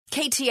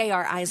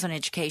KTAR Eyes on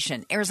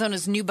Education.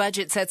 Arizona's new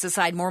budget sets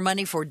aside more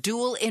money for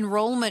dual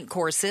enrollment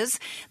courses.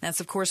 That's,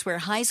 of course, where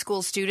high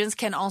school students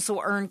can also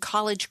earn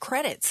college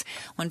credits.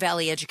 One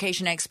Valley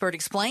education expert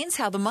explains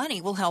how the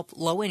money will help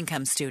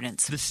low-income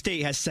students. The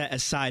state has set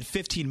aside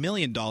 $15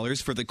 million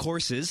for the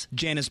courses.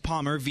 Janice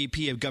Palmer,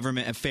 VP of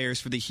Government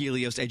Affairs for the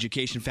Helios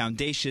Education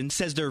Foundation,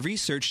 says their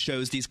research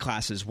shows these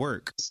classes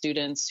work.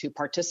 Students who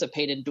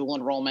participate in dual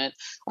enrollment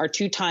are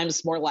 2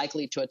 times more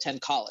likely to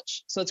attend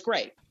college. So it's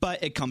great.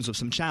 But it comes with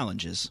some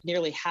challenges.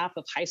 Nearly half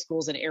of high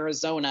schools in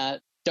Arizona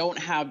don't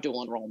have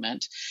dual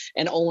enrollment,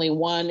 and only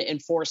 1 in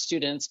 4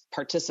 students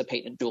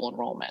participate in dual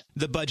enrollment.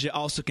 The budget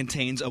also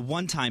contains a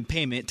one-time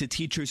payment to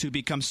teachers who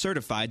become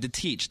certified to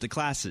teach the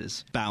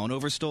classes. Bowen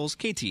Overstoles,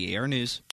 KTAR News.